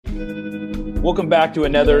Welcome back to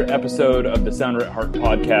another episode of the Sounder at Heart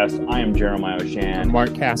podcast. I am Jeremiah Oshan. I'm Mark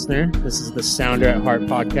Kastner. This is the Sounder at Heart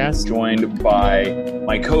podcast. Joined by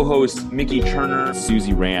my co-hosts Mickey Turner,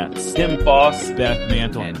 Susie Rance, Tim Foss, Beth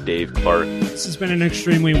Mantle, and Dave Clark. This has been an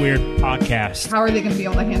extremely weird podcast. How are they going to be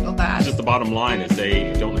able to handle that? Just the bottom line is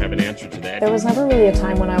they don't have an answer to that. There was never really a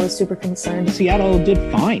time when I was super concerned. Seattle did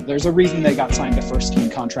fine. There's a reason they got signed a first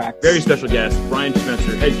team contract. Very special guest, Brian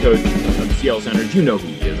Spencer, head coach of the Seattle Sounders. You know who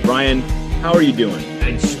he is. Brian, how are you doing?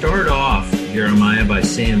 I'd start off, Jeremiah, by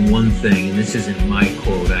saying one thing, and this isn't my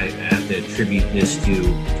quote. I have to attribute this to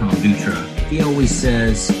Tom Dutra. He always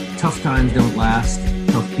says, tough times don't last,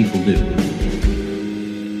 tough people do.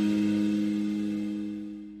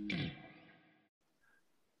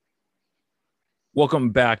 Welcome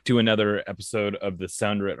back to another episode of the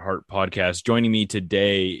Sounder at Heart podcast. Joining me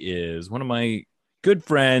today is one of my good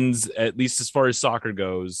friends, at least as far as soccer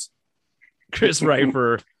goes, Chris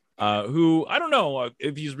Reifer. Who I don't know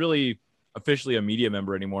if he's really officially a media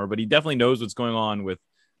member anymore, but he definitely knows what's going on with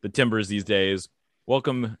the Timbers these days.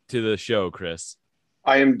 Welcome to the show, Chris.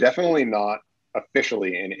 I am definitely not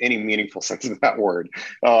officially, in any meaningful sense of that word,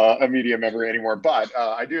 a media member anymore, but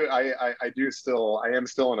I am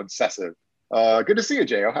still an obsessive. Good to see you,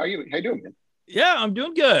 Jo. How you doing, man? Yeah, I'm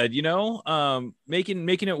doing good. You know, making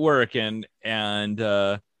it work, and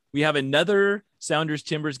we have another Sounders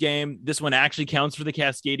Timbers game. This one actually counts for the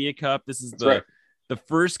Cascadia Cup. This is the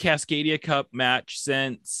first Cascadia Cup match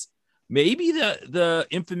since maybe the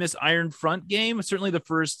infamous Iron Front game. Certainly the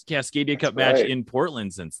first Cascadia Cup match in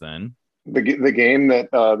Portland since then. The game that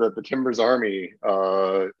the Timbers Army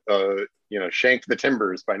shanked the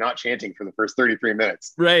Timbers by not chanting for the first 33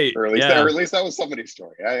 minutes. Right. Or at least that was somebody's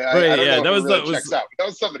story. I don't know if it really checks out. That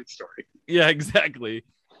was somebody's story. Yeah, exactly.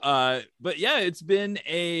 But yeah, it's been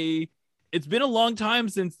a long time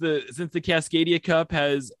since the Cascadia Cup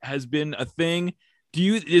has been a thing.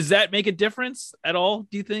 Does that make a difference at all,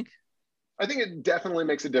 do you think? I think it definitely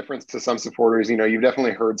makes a difference to some supporters. You know, you've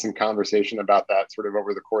definitely heard some conversation about that sort of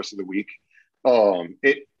over the course of the week.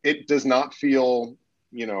 It does not feel,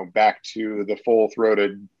 back to the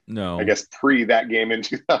full-throated, I guess, pre that game in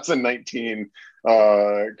 2019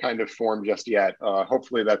 kind of form just yet.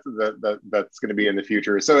 Hopefully that's going to be in the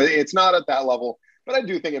future. So it's not at that level. But I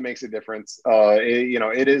do think it makes a difference.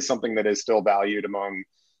 It is something that is still valued among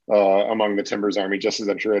the Timbers Army, just as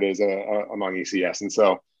I'm sure it is among ECS. And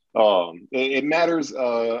so it matters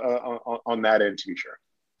on that end, to be sure.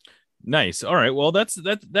 Nice. All right. Well, that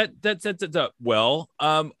sets it up well.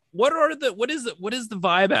 What is the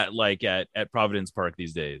vibe like at Providence Park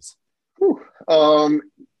these days?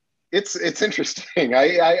 It's interesting.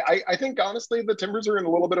 I think honestly the Timbers are in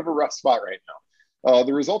a little bit of a rough spot right now.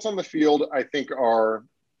 The results on the field, I think, are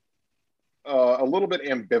a little bit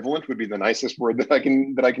ambivalent. Would be the nicest word that I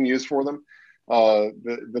can use for them.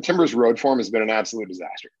 The Timbers' road form has been an absolute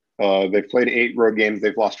disaster. They've played 8 road games.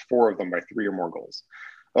 They've lost 4 of them by 3 or more goals.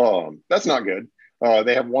 That's not good.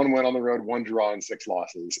 They have 1 win on the road, 1 draw, and 6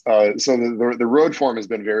 losses. So the road form has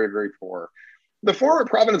been very, very poor. The 4 at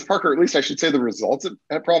Providence Park, or at least I should say the results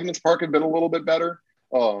at Providence Park, have been a little bit better.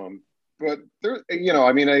 But there,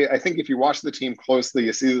 I think if you watch the team closely,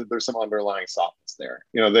 you see that there's some underlying softness there.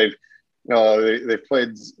 They've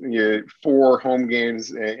played 4 home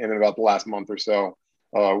games in about the last month or so.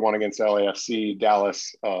 One against LAFC,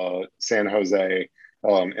 Dallas, San Jose,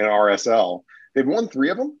 and RSL. They've won 3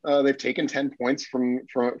 of them. They've taken 10 points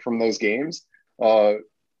from those games. But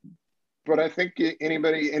I think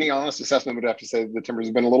any honest assessment would have to say the Timbers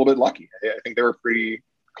have been a little bit lucky. I think they were pretty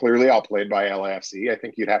clearly outplayed by LAFC. I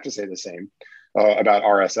think you'd have to say the same about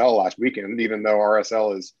RSL last weekend, even though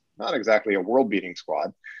RSL is not exactly a world-beating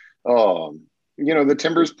squad. The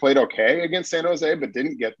Timbers played okay against San Jose, but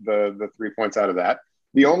didn't get the 3 points out of that.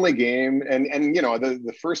 The only game, and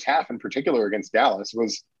the first half in particular against Dallas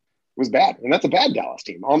was bad, and that's a bad Dallas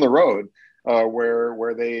team on the road,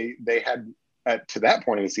 where they had to that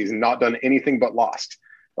point of the season not done anything but lost.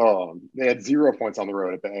 They had 0 points on the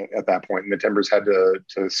road at that point, and the Timbers had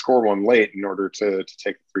to score one late in order to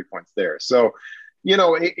take the 3 points there. So,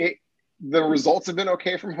 the results have been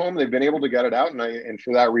okay from home. They've been able to get it out, and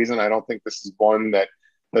for that reason, I don't think this is one that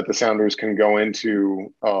the Sounders can go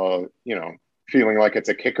into, feeling like it's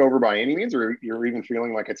a kickover by any means, or you're even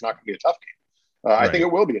feeling like it's not going to be a tough game. Right. I think it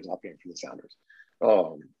will be a tough game for the Sounders.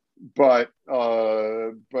 But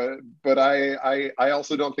I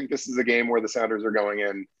also don't think this is a game where the Sounders are going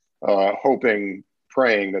in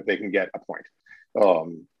praying that they can get a point.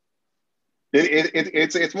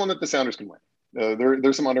 It's one that the Sounders can win.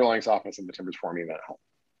 There's some underlying softness in the Timbers forming that at home.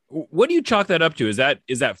 What do you chalk that up to? Is that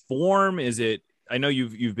form? Is it I know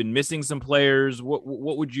you've been missing some players. What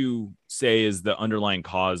would you say is the underlying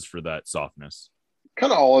cause for that softness?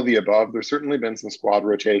 Kind of all of the above. There's certainly been some squad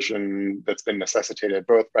rotation that's been necessitated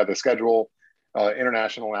both by the schedule,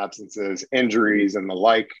 international absences, injuries, and the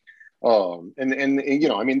like. And you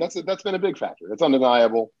know, I mean, that's been a big factor. It's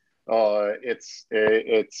undeniable. It's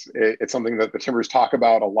something that the Timbers talk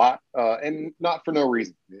about a lot, and not for no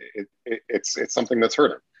reason. It's something that's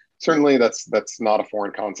hurt them. Certainly, that's not a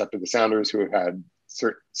foreign concept of the Sounders, who have had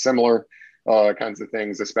similar kinds of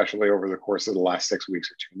things, especially over the course of the last 6 weeks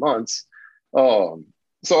or 2 months.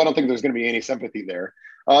 So I don't think there's going to be any sympathy there.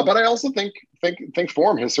 But I also think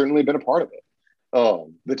form has certainly been a part of it.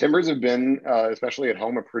 The Timbers have been, especially at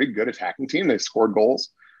home, a pretty good attacking team. They've scored goals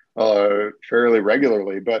fairly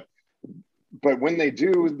regularly, but when they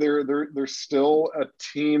do, they're still a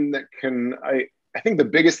team that can. I think the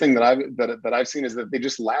biggest thing that I've seen is that they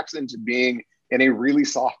just lapse into being in a really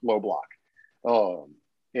soft low block,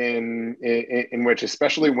 in which,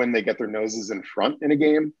 especially when they get their noses in front in a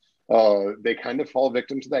game, they kind of fall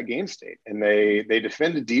victim to that game state, and they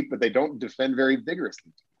defend deep, but they don't defend very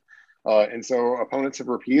vigorously. And so opponents have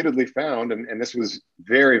repeatedly found, and this was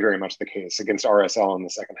very, very much the case against RSL in the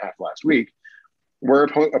second half last week, where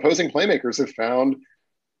opposing playmakers have found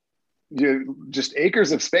just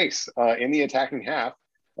acres of space in the attacking half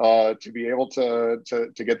to be able to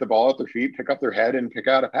get the ball at their feet, pick up their head, and pick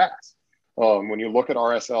out a pass. When you look at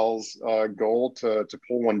RSL's goal to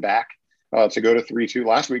pull one back to go to 3-2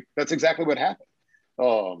 last week, that's exactly what happened.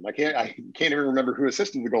 I can't even remember who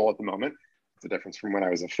assisted the goal at the moment. It's a difference from when I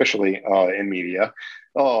was officially in media.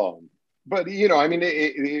 But you know, I mean,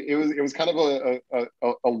 it was kind of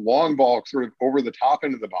a long ball, sort of over the top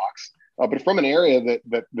into the box. But from an area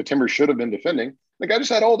that the Timbers should have been defending, the guy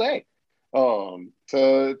just had all day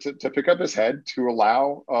to pick up his head, to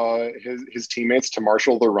allow his teammates to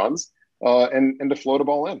marshal their runs and to float a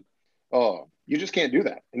ball in. You just can't do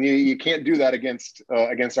that, and you can't do that against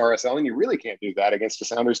RSL, and you really can't do that against a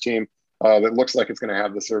Sounders team that looks like it's going to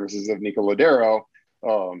have the services of Nico Lodeiro,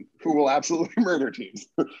 who will absolutely murder teams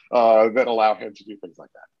that allow him to do things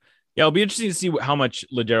like that. Yeah, it'll be interesting to see how much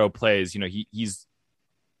Lodeiro plays. You know, he's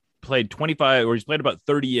played 25, or he's played about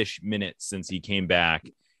 30-ish minutes since he came back.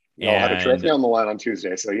 And had a trophy on the line on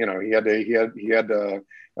Tuesday, so you know he had to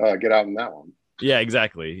get out in that one. Yeah,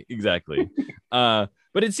 exactly.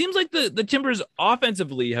 But it seems like the Timbers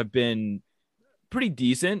offensively have been pretty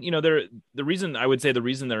decent. You know, the reason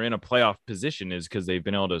they're in a playoff position is because they've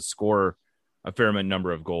been able to score a fair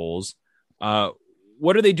number of goals.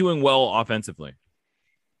 What are they doing well offensively?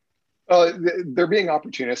 They're being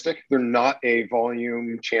opportunistic. They're not a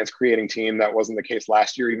volume chance creating team. That wasn't the case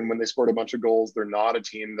last year, even when they scored a bunch of goals. They're not a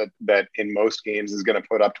team that in most games is going to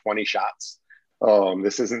put up 20 shots.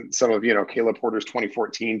 This isn't some of, you know, Caleb Porter's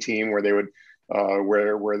 2014 team where they would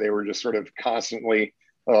where they were just sort of constantly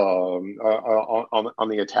on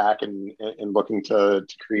the attack and looking to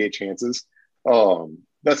create chances.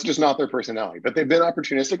 That's just not their personality. But they've been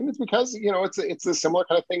opportunistic, and it's because, you know, it's a similar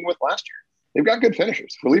kind of thing with last year. They've got good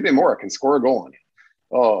finishers. Felipe Mora can score a goal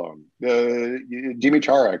on you. Jimmy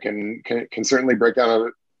Chara can certainly break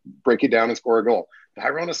it down and score a goal.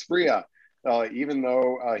 Tyrone Asprilla, even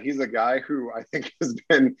though he's a guy who I think has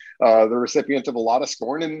been the recipient of a lot of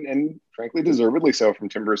scorn and frankly deservedly so from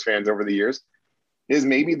Timbers fans over the years, is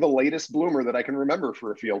maybe the latest bloomer that I can remember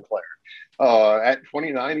for a field player. At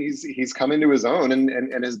 29, he's come into his own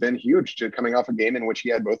and has been huge, coming off a game in which he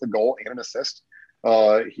had both a goal and an assist.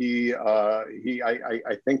 I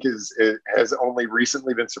think has only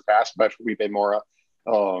recently been surpassed by Felipe Mora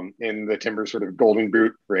in the Timbers sort of golden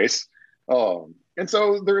boot race. And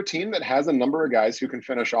so they're a team that has a number of guys who can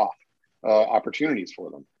finish off opportunities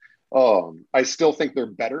for them. I still think they're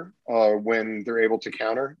better when they're able to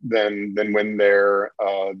counter than when they're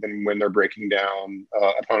breaking down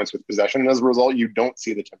opponents with possession. And as a result, you don't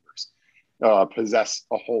see the Timbers possess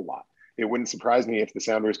a whole lot. It wouldn't surprise me if the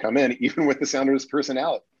Sounders come in, even with the Sounders'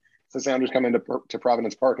 personality. If the Sounders come into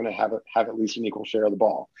Providence Park and have at least an equal share of the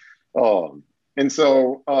ball. And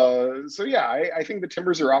so yeah, I think the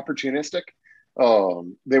Timbers are opportunistic.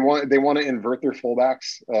 They want to invert their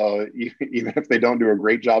fullbacks, even if they don't do a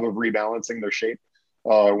great job of rebalancing their shape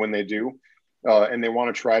when they do, and they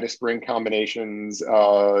want to try to spring combinations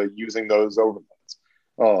using those overloads.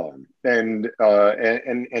 And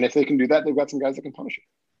if they can do that, they've got some guys that can punish it.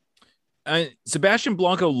 Sebastian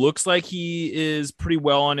Blanco looks like he is pretty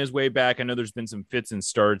well on his way back. I know there's been some fits and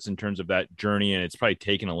starts in terms of that journey, and it's probably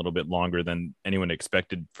taken a little bit longer than anyone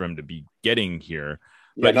expected for him to be getting here.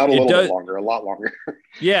 Yeah, but not a it little does. bit longer, a lot longer.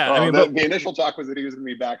 Yeah, I mean, the initial talk was that he was going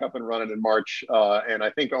to be back up and running in March, and I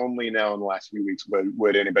think only now in the last few weeks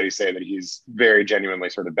would anybody say that he's very genuinely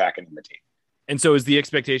sort of back into the team. and so is the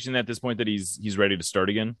expectation at this point that he's ready to start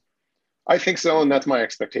again? I think so, and that's my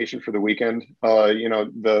expectation for the weekend.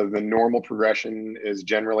 The normal progression is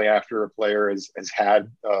generally after a player has had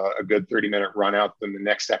a good 30-minute run out, then the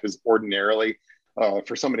next step is ordinarily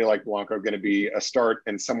for somebody like Blanco going to be a start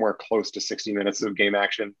and somewhere close to 60 minutes of game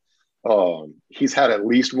action. He's had at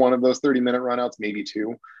least one of those 30-minute runouts, maybe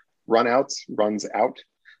two runs out.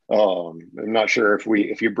 I'm not sure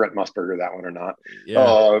if you Brent Musburger that one or not.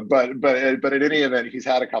 Yeah. But at any event, he's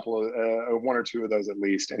had a couple of one or two of those at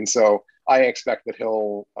least, and so I expect that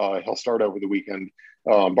he'll start over the weekend,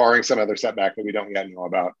 barring some other setback that we don't yet know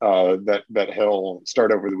about. That he'll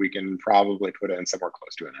start over the weekend and probably put in somewhere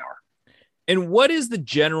close to an hour. And what is the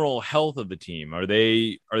general health of the team? Are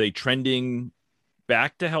they trending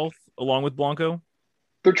back to health along with Blanco?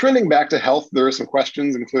 They're trending back to health. There are some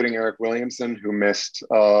questions, including Eric Williamson, who missed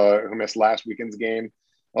last weekend's game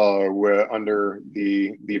under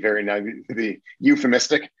the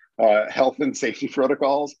euphemistic health and safety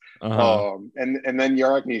protocols. Uh-huh. And then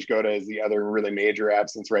Jarek Niezgoda is the other really major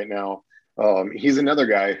absence right now. He's another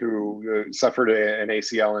guy who suffered an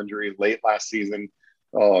ACL injury late last season.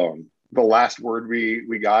 The last word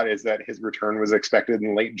we got is that his return was expected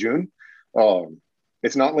in late June.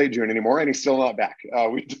 It's not late June anymore, and he's still not back.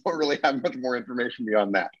 We don't really have much more information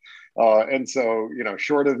beyond that. And so,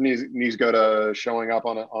 short of Niezgoda showing up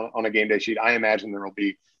on a game day sheet, I imagine there will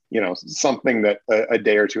be, something that a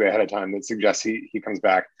day or two ahead of time that suggests he comes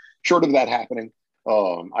back. Short of that happening,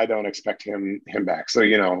 I don't expect him back. So,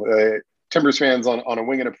 Timbers fans on a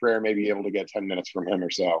wing and a prayer may be able to get 10 minutes from him or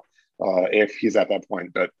so if he's at that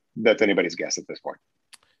point, but that's anybody's guess at this point.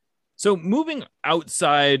 So moving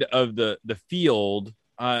outside of the field,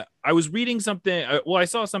 I was reading something. I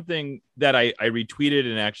saw something that I retweeted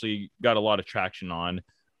and actually got a lot of traction on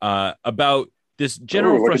about this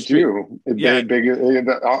general frustration. Yeah, big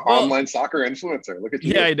online soccer influencer. Look at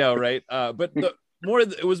you. Yeah, I know, right? But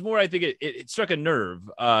it was more. I think it struck a nerve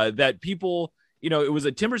that people. It was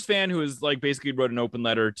a Timbers fan who was like basically wrote an open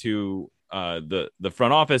letter to the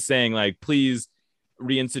front office saying like, please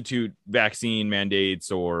reinstitute vaccine mandates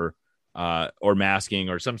or masking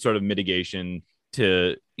or some sort of mitigation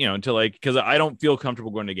to because I don't feel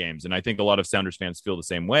comfortable going to games. And I think a lot of Sounders fans feel the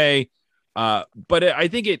same way. But I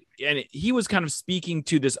think he was kind of speaking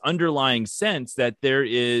to this underlying sense that there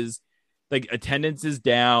is like attendance is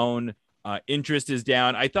down, interest is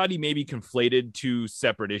down. I thought he maybe conflated two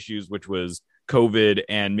separate issues, which was COVID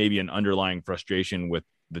and maybe an underlying frustration with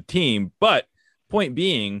the team. But point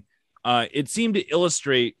being, it seemed to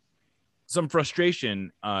illustrate some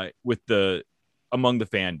frustration among the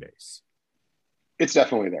fan base. It's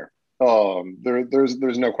definitely there.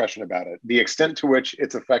 There's no question about it. The extent to which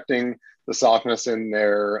it's affecting the softness in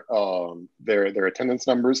their attendance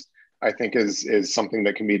numbers, I think is something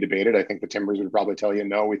that can be debated. I think the Timbers would probably tell you,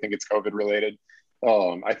 no, we think it's COVID related.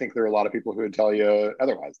 I think there are a lot of people who would tell you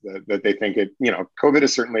otherwise, that they think COVID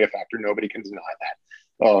is certainly a factor. Nobody can deny that.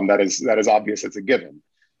 That is obvious. It's a given.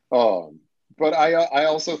 But I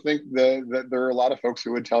also think that there are a lot of folks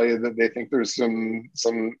who would tell you that they think there's some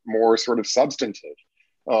more sort of substantive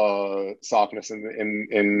softness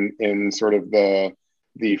in sort of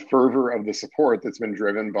the fervor of the support that's been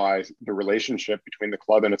driven by the relationship between the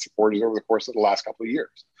club and its supporters over the course of the last couple of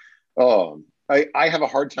years. I have a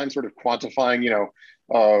hard time sort of quantifying,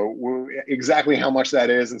 exactly how much that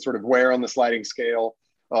is and sort of where on the sliding scale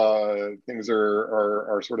things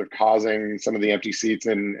are sort of causing some of the empty seats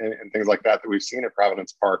and things like that we've seen at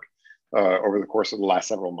Providence Park over the course of the last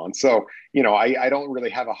several months. So, I don't really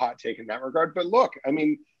have a hot take in that regard. But look, I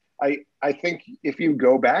mean, I think if you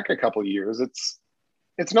go back a couple of years,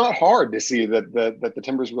 it's not hard to see that the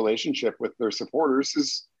Timbers' relationship with their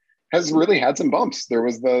supporters has really had some bumps. There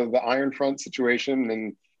was the Iron Front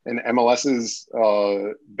situation and MLS's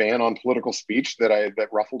ban on political speech that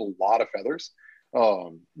ruffled a lot of feathers.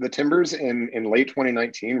 The Timbers in late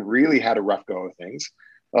 2019 really had a rough go of things,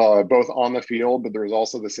 both on the field, but there was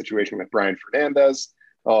also the situation with Brian Fernandez.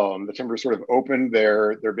 The Timbers sort of opened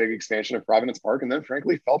their big expansion of Providence Park and then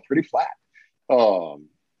frankly fell pretty flat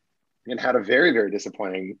and had a very, very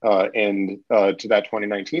disappointing end to that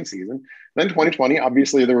 2019 season. Then 2020,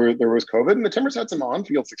 obviously there was COVID and the Timbers had some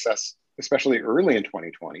on-field success, especially early in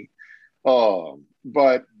 2020.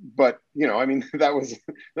 But I mean, that was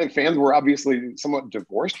the fans were obviously somewhat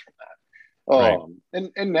divorced from that. Right.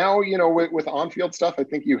 And now, with on-field stuff, I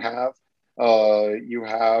think you have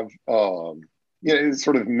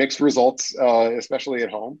sort of mixed results, especially at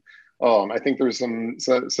home. I think there's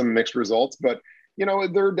some mixed results, but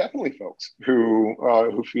there are definitely folks who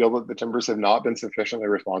feel that the Timbers have not been sufficiently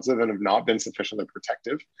responsive and have not been sufficiently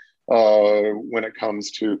protective when it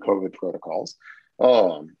comes to COVID protocols.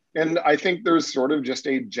 And I think there's sort of just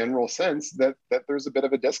a general sense that there's a bit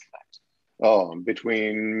of a disconnect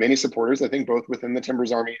between many supporters, I think both within the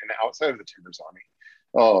Timbers Army and outside of the Timbers Army,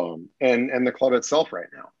 and the club itself right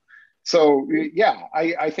now. So yeah,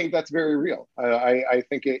 I think that's very real. I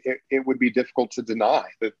think it would be difficult to deny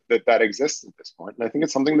that exists at this point, and I think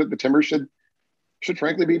it's something that the Timbers should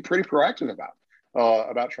frankly be pretty proactive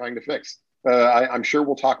about trying to fix. I'm sure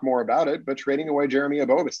we'll talk more about it, but trading away Jeremy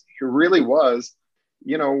Ebobisse, who really was,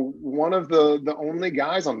 one of the only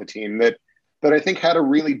guys on the team that I think had a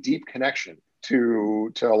really deep connection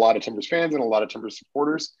to a lot of Timbers fans and a lot of Timbers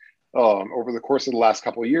supporters. Over the course of the last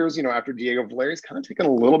couple of years, after Diego Valeri's kind of taken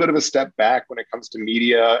a little bit of a step back when it comes to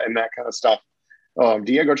media and that kind of stuff.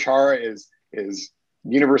 Diego Chara is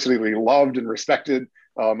universally loved and respected,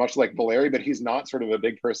 much like Valeri, but he's not sort of a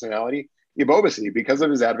big personality. Ebobisse, because of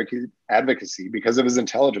his advocacy, because of his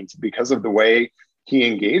intelligence, because of the way he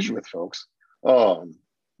engaged with folks,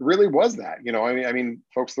 really was that. I mean,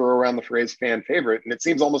 folks throw around the phrase fan favorite, and it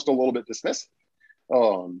seems almost a little bit dismissive.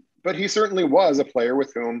 But he certainly was a player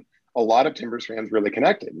with whom a lot of Timbers fans really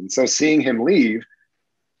connected. And so seeing him leave,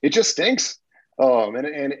 it just stinks. And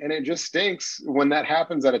it just stinks when that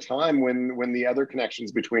happens at a time when the other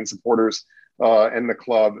connections between supporters and the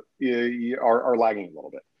club are lagging a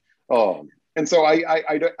little bit. And so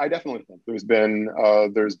I definitely think there's been a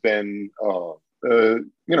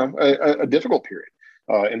difficult period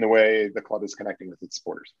in the way the club is connecting with its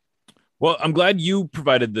supporters. Well, I'm glad you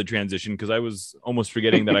provided the transition because I was almost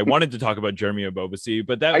forgetting that I wanted to talk about Jeremy Ebobisse,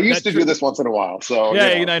 but I used to do this once in a while. So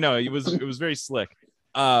yeah, I know it was very slick.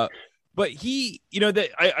 But he,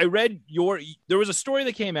 I read there was a story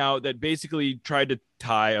that came out that basically tried to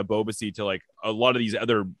tie Ebobisse to like a lot of these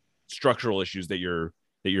other structural issues that you're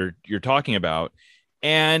talking about.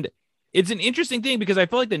 And it's an interesting thing because I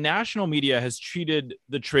feel like the national media has treated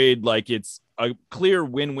the trade like it's a clear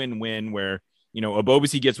win-win-win where,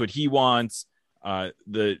 Ebobisse gets what he wants,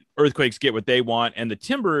 the Earthquakes get what they want, and the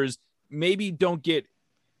Timbers maybe don't get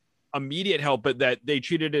immediate help, but that they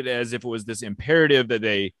treated it as if it was this imperative that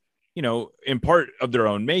they, in part of their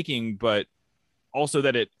own making, but also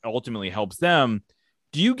that it ultimately helps them.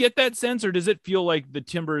 Do you get that sense, or does it feel like the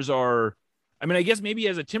Timbers are, I guess maybe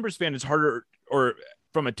as a Timbers fan, it's harder, or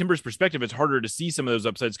from a Timbers perspective, it's harder to see some of those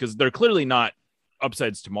upsides because they're clearly not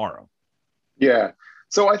upsides tomorrow. Yeah.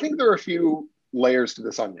 So I think there are a few layers to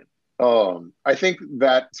this onion. I think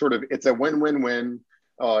that sort of it's a win-win-win.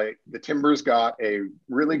 The Timbers got a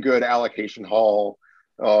really good allocation haul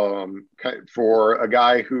for a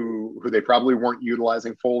guy who they probably weren't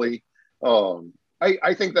utilizing fully.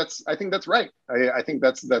 I think that's right. I think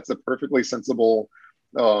that's a perfectly sensible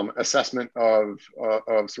assessment of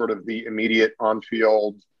sort of the immediate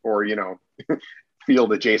on-field or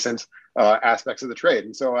field adjacent aspects of the trade.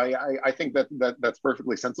 And so I think that's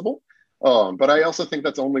perfectly sensible. But I also think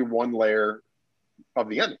that's only one layer of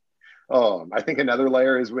the onion. I think another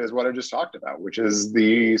layer is what I just talked about, which is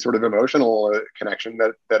the sort of emotional connection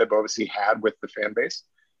that Ebobisse had with the fan base,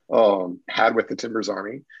 had with the Timbers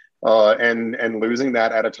Army, and losing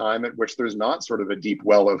that at a time at which there's not sort of a deep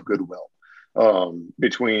well of goodwill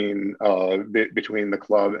between the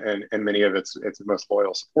club and many of its most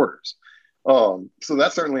loyal supporters. So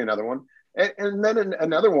that's certainly another one. And then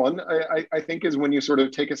another one, I think, is when you sort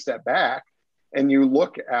of take a step back and you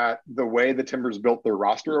look at the way the Timbers built their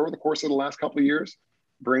roster over the course of the last couple of years,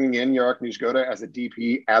 bringing in Jarek Niezgoda as a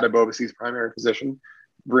DP at Ebobisse's primary position,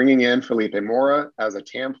 bringing in Felipe Mora as a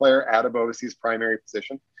TAM player at Ebobisse's primary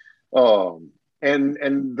position,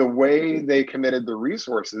 and the way they committed the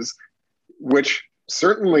resources, which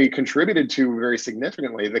certainly contributed to very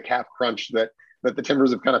significantly the cap crunch that the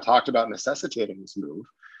Timbers have kind of talked about necessitating this move.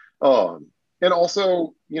 And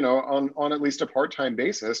also, on at least a part-time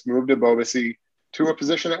basis, moved Ebobisse to a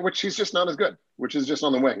position at which he's just not as good, which is just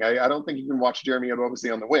on the wing. I don't think you can watch Jeremy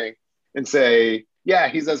Ebobisse on the wing and say, yeah,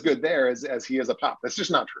 he's as good there as he is up top. That's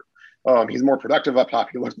just not true. He's more productive up top.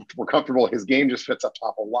 He looks much more comfortable. His game just fits up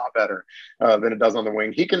top a lot better than it does on the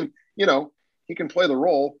wing. He can play the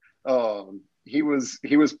role. He was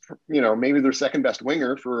maybe their second best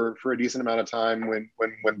winger for a decent amount of time when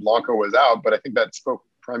Blanco was out, but I think that spoke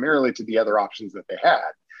primarily to the other options that they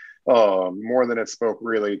had, more than it spoke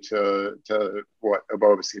really to what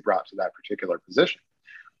Ebobisse brought to that particular position.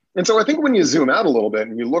 And so I think when you zoom out a little bit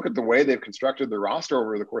and you look at the way they've constructed the roster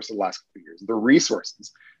over the course of the last couple of years, the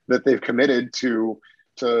resources that they've committed to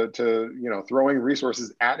to throwing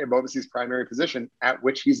resources at Ebobisse's primary position, at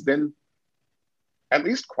which he's been at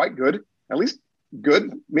least quite good, at least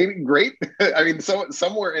good, maybe great. I mean, so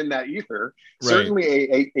somewhere in that ether, Right.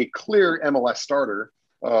 certainly a clear MLS starter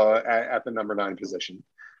at the number 9 position.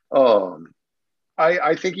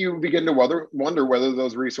 I think you begin to wonder whether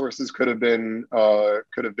those resources could have been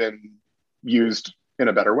used in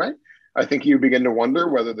a better way. I think you begin to wonder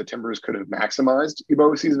whether the Timbers could have maximized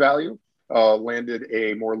Ebobisse's value, landed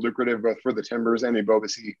a more lucrative both for the Timbers and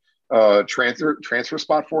Ebobisse transfer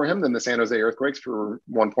spot for him than the San Jose Earthquakes for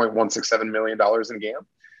 $1.167 million in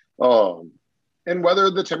GAM, and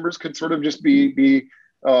whether the Timbers could sort of just be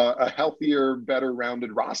a healthier, better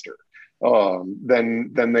rounded roster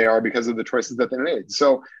than they are because of the choices that they made.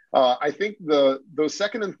 So I think those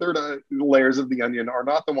second and third layers of the onion are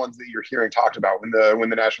not the ones that you're hearing talked about when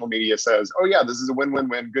the national media says, "Oh yeah, this is a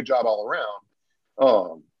win-win-win, good job all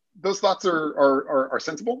around." Those thoughts are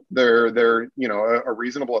sensible. They're a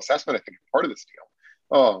reasonable assessment. I think part of this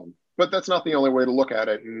deal, but that's not the only way to look at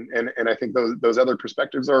it. And I think those other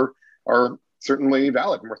perspectives are certainly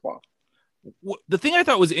valid and worthwhile. The thing I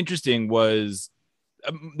thought was interesting was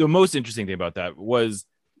the most interesting thing about that was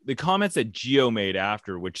the comments that Gio made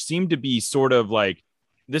after, which seemed to be sort of like,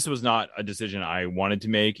 this was not a decision I wanted to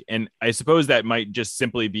make. And I suppose that might just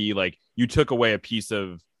simply be like, you took away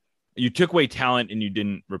talent and you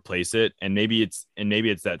didn't replace it. And maybe it's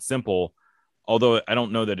that simple, although I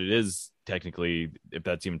don't know that it is technically, if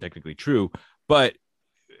that's even technically true, but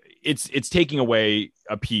it's taking away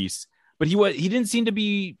a piece, but he didn't seem to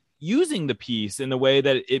be using the piece in the way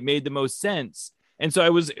that it made the most sense. And so I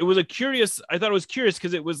thought it was curious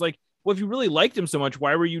because it was like, well, if you really liked him so much,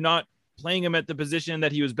 why were you not playing him at the position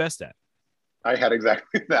that he was best at? I had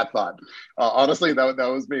exactly that thought. Honestly, that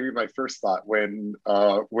was maybe my first thought when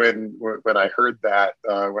I heard that,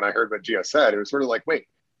 when I heard what Gio said. It was sort of like, wait,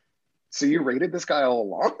 so you rated this guy all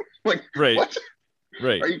along? Like, right. What?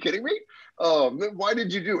 Right. Are you kidding me? Why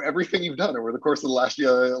did you do everything you've done over the course of the last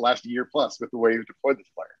year plus with the way you've deployed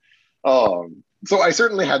this player? So I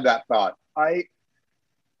certainly had that thought.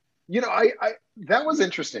 That was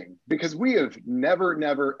interesting because we have never,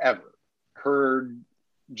 ever heard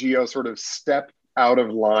Gio sort of step out of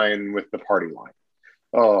line with the party line.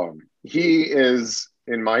 He is,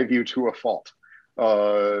 in my view, to a fault,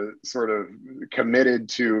 sort of committed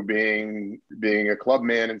to being a club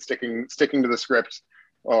man and sticking to the script,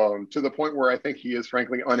 to the point where I think he is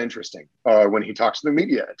frankly uninteresting when he talks to the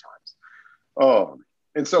media at times.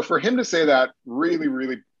 And so for him to say that really,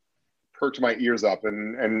 really perked my ears up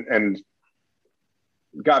and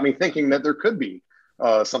got me thinking that there could be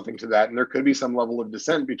something to that, and there could be some level of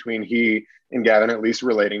dissent between he and Gavin, at least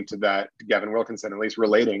relating to that, Gavin Wilkinson, at least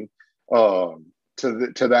relating to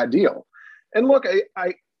that deal. And look,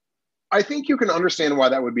 I think you can understand why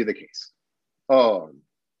that would be the case.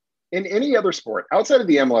 In any other sport outside of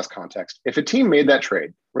the MLS context, if a team made that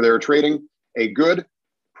trade where they were trading a good,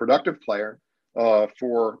 productive player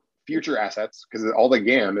for future assets, because all the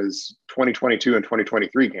GAM is 2022 and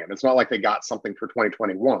 2023 GAM. It's not like they got something for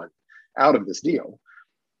 2021 out of this deal.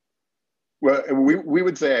 Well, we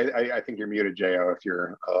would say, I think you're muted, Jo, if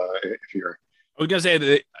you're. I was gonna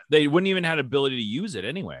say they wouldn't even have ability to use it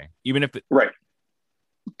anyway, even if right,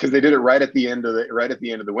 because they did it right at the end of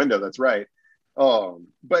the window. That's right.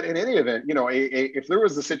 But in any event, if there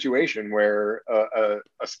was a situation where a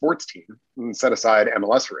sports team, set aside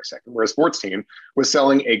MLS for a second, where a sports team was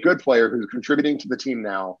selling a good player who's contributing to the team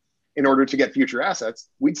now in order to get future assets,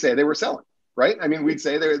 we'd say they were selling, right? I mean, we'd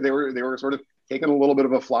say they were sort of taking a little bit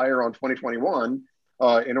of a flyer on 2021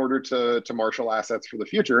 in order to marshal assets for the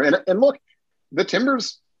future. And look, the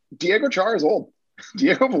Timbers, Diego Char is old,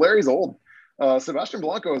 Diego Valeri is old, Sebastian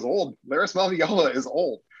Blanco is old, Laris Malviola is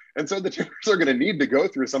old. And so the Timbers are going to need to go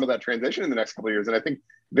through some of that transition in the next couple of years. And I think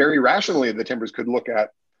very rationally, the Timbers could look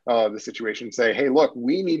at the situation and say, hey, look,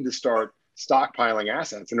 we need to start stockpiling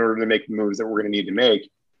assets in order to make the moves that we're going to need to make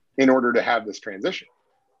in order to have this transition.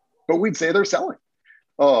 But we'd say they're selling.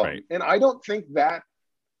 Right. And I don't think that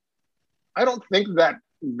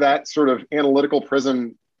sort of analytical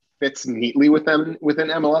prism fits neatly within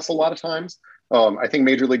MLS a lot of times. I think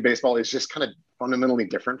Major League Baseball is just kind of fundamentally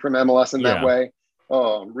different from MLS in that way.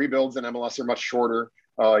 Rebuilds in MLS are much shorter.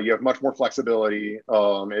 You have much more flexibility.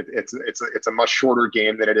 It's a much shorter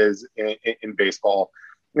game than it is in baseball.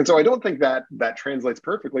 And so I don't think that translates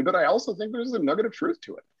perfectly, but I also think there's a nugget of truth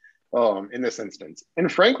to it in this instance.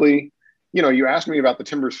 And frankly, you asked me about the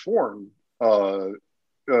Timbers form a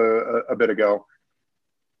bit ago.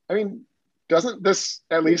 I mean, doesn't this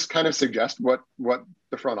at least kind of suggest what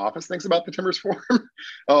the front office thinks about the Timbers form?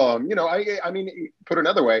 I mean, put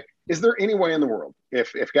another way, is there any way in the world,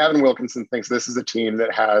 if Gavin Wilkinson thinks this is a team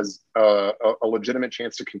that has a legitimate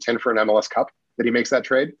chance to contend for an MLS Cup, that he makes that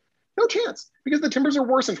trade? No chance, because the Timbers are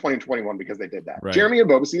worse in 2021 because they did that. Right. Jeremy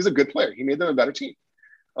Ebobisse is a good player. He made them a better team.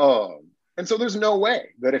 And so there's no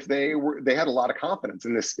way that if they had a lot of confidence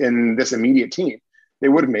in this immediate team, they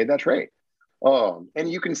would have made that trade. And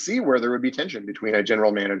you can see where there would be tension between a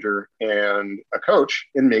general manager and a coach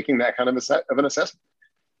in making that kind of an assessment.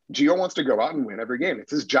 Gio wants to go out and win every game.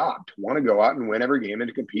 It's his job to want to go out and win every game and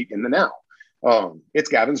to compete in the now. It's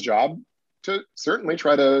Gavin's job to certainly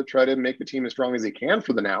try to make the team as strong as he can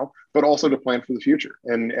for the now, but also to plan for the future.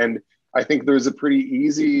 And I think there's a pretty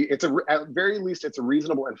easy, at very least, it's a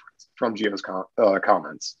reasonable inference from Gio's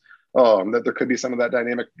comments that there could be some of that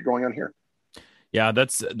dynamic going on here. Yeah,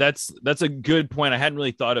 that's a good point. I hadn't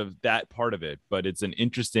really thought of that part of it, but it's an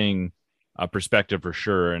interesting perspective for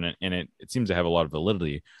sure, and it seems to have a lot of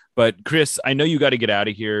validity. But Chris, I know you got to get out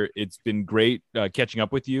of here. It's been great catching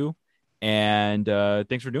up with you, and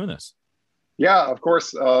thanks for doing this. Yeah, of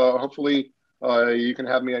course. Hopefully you can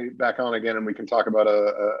have me back on again, and we can talk about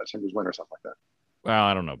a Timbers win or something like that. Well,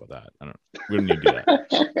 I don't know about that. We don't need to do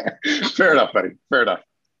that. Fair enough, buddy. Fair enough.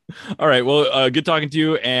 All right. Well, good talking to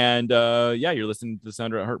you. And you're listening to the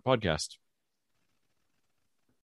Sounder at Heart podcast.